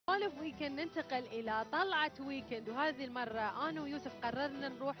سوالف ويكند ننتقل إلى طلعة ويكند، وهذه المرة أنا ويوسف قررنا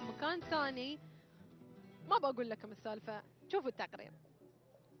نروح مكان ثاني. ما بقول لكم السالفة، شوفوا التقرير.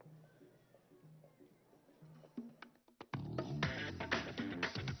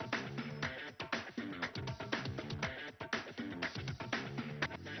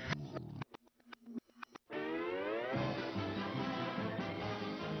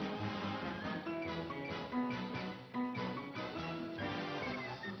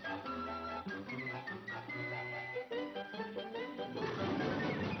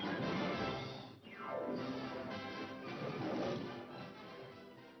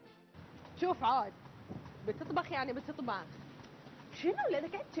 شوف عاد بتطبخ يعني بتطبخ. شنو لا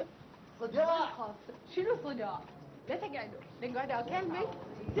تقعد صداع. شنو صداع؟ لا تقعدوا لين قاعده اكلمك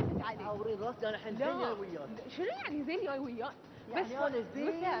زفت عليك. عوري راسي انا الحين زين جاي وياك. شنو يعني زين جاي وياك؟ يعني بس انا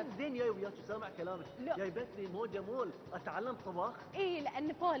زين جاي وياك وسامع كلامك. جايبتني مودا مول اتعلم طبخ. اي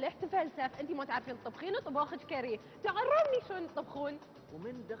لان فالح تفلسف، انت ما تعرفين تطبخين وطباخك كريه، تعرفني شلون تطبخون.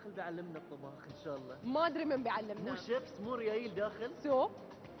 ومن دخل بيعلمنا الطبخ ان شاء الله؟ ما ادري من بيعلمنا. مو شيفس مو ريايل داخل؟ انتوا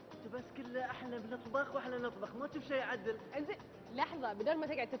بس كله احنا بنطبخ واحنا نطبخ، ما تشوف شيء عدل. انزين لحظه، بدل ما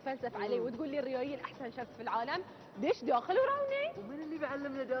تقعد تتفلسف علي وتقول لي الريايل احسن شخص في العالم، دش داخل وراوني. ومن اللي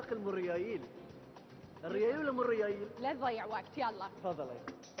بيعلمنا داخل مو ريايل؟ الريايل ولا مو الريايل؟ لا تضيع وقت، يلا تفضلي.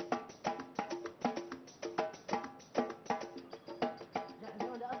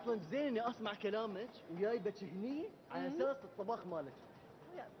 يعني انا اصلا زين اني اسمع كلامك وجايبك هني على اساس الطبخ مالك.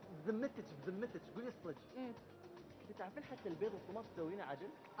 بذمتك قولي الصدق. كنت تعرفين حتى البيض والطماط تسوينه عدل؟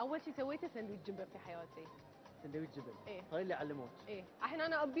 اول شيء سويته سندويش جبن في حياتي. سندويش جبن؟ ايه هاي اللي علموك؟ ايه الحين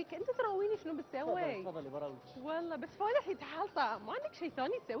انا ابيك انت تراويني شنو بتسوي. تفضلي براويك. والله بس فالح يتحلطه، ما عندك شيء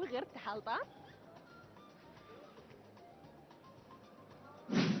ثاني تسوي غير تحلطه؟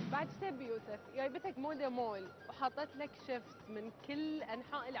 بعد ايش تبي يوسف؟ جايبتك مودا مول وحاطت لك شيفس من كل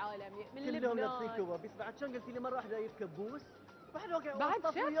انحاء العالم، من كلهم لبنان لابسين كوابيس. بعد شلون قلتي لي مره واحده جايب كبوس؟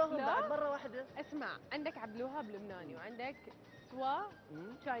 بعد شيف وياهم بعد مره واحده. اسمع، عندك عبلوها بلبناني وعندك سوا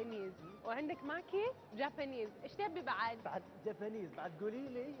تشاينيز وعندك ماكي جابانيز، ايش تبي بعد؟ بعد جابانيز. بعد قولي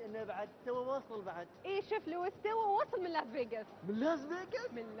لي انه بعد تو واصل بعد. ايه شوف لويس تو وصل من لاس فيغاس. من لاس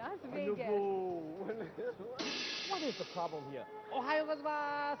فيغاس؟ من لاس فيغاس. What is the problem here? Ohio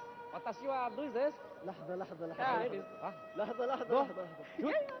gozaimasu. Watashi wa Luis desu. لحظة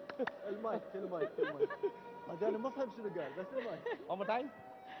المايك هذا انا ما افهم شنو قال بس المايك. One more time.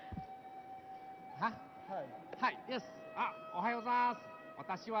 Huh? Hi. Yes. Ohio gozaimasu.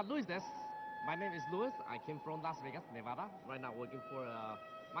 Watashi wa Luis desu. My name is Luis. I came from Las Vegas, Nevada. Right now working for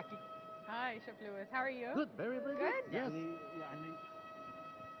Maki. Hi, Chef Lewis. How are you? Good. Very good. Yes. يعني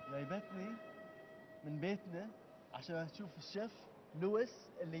جايبتني من بيتنا عشان اشوف الشيف لويس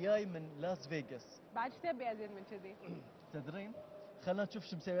اللي جاي من لاس فيغاس. بعد ايش تبي ازيد من كذي؟ تدرين؟ خلنا نشوف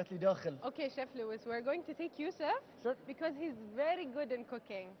شو مسويت لي داخل. Okay, Chef Lewis, we're going to take Yusuf because he's very good in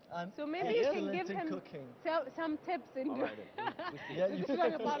cooking. So maybe you can give him some tips in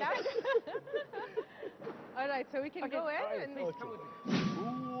شلون يطالع. All right, so we can go in and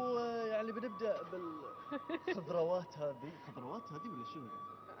يعني بنبدأ بالخضروات هذه. خضروات هذه ولا شنو؟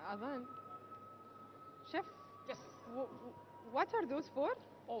 أظن. Chef. Yes. What are those for?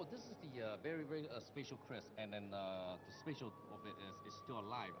 Oh, this is the very special crisp, and then the special of it is still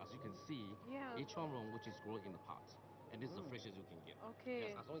alive, as you can see. Yeah. Each one which is growing in the pot, and this is the freshest you can get. Okay.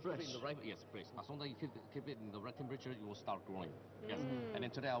 Yes, as long as you keep it in the right, fresh. As long as you keep it in the right temperature, it will start growing. Yes. And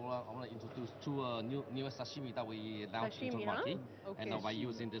then today I want to introduce two newest sashimi that we launched into the market, and by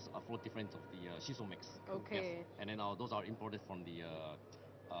using this 4 different of the shiso mix. Okay. Yes. And then those are imported from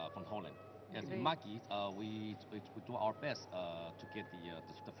Holland. Yes, in Maki, we do our best to get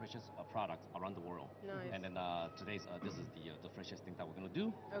the freshest product around the world. Nice. And then this is the freshest thing that we're gonna do.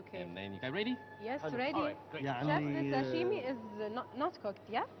 Okay. And then you guys ready? Yes, ready. All right, great. Chef, the sashimi is not cooked,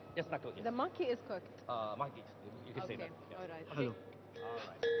 yeah? Yes, not cooked. Yes. The maki is cooked. Maki, you can say that. Yes. All right. Hello. All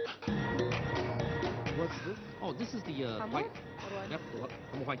right. What's this? Oh, this is the white. Yep,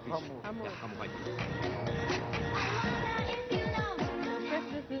 white fish. Hamur. Yeah, white fish. Chef,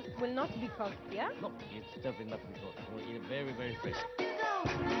 this will not be cooked, yeah? No, it's definitely not be cooked. We'll eat it very fresh.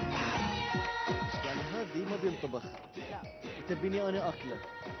 يعني هذه ما بينطبخ. لا. تبيني انا اكله.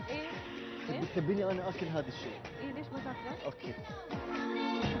 ايه؟ ليش؟ تبيني انا اكل هذا الشيء. ايه ليش ما تاكله؟ اوكي.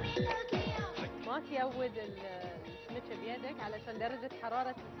 ما تيود السمكه بيدك علشان درجه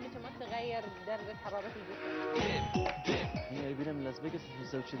حراره السمكه ما تغير درجه حراره الجسم. هي يبينا من لاس فيغاس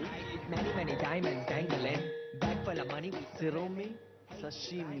نسوي كذي. Many diamonds dangling, bag full of money. سيرومي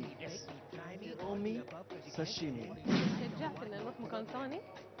ساشيمي. سيرومي ساشيمي. شجعت ان نروح مكان ثاني.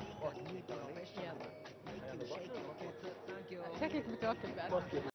 يلا. شكلك بتوكل بعد.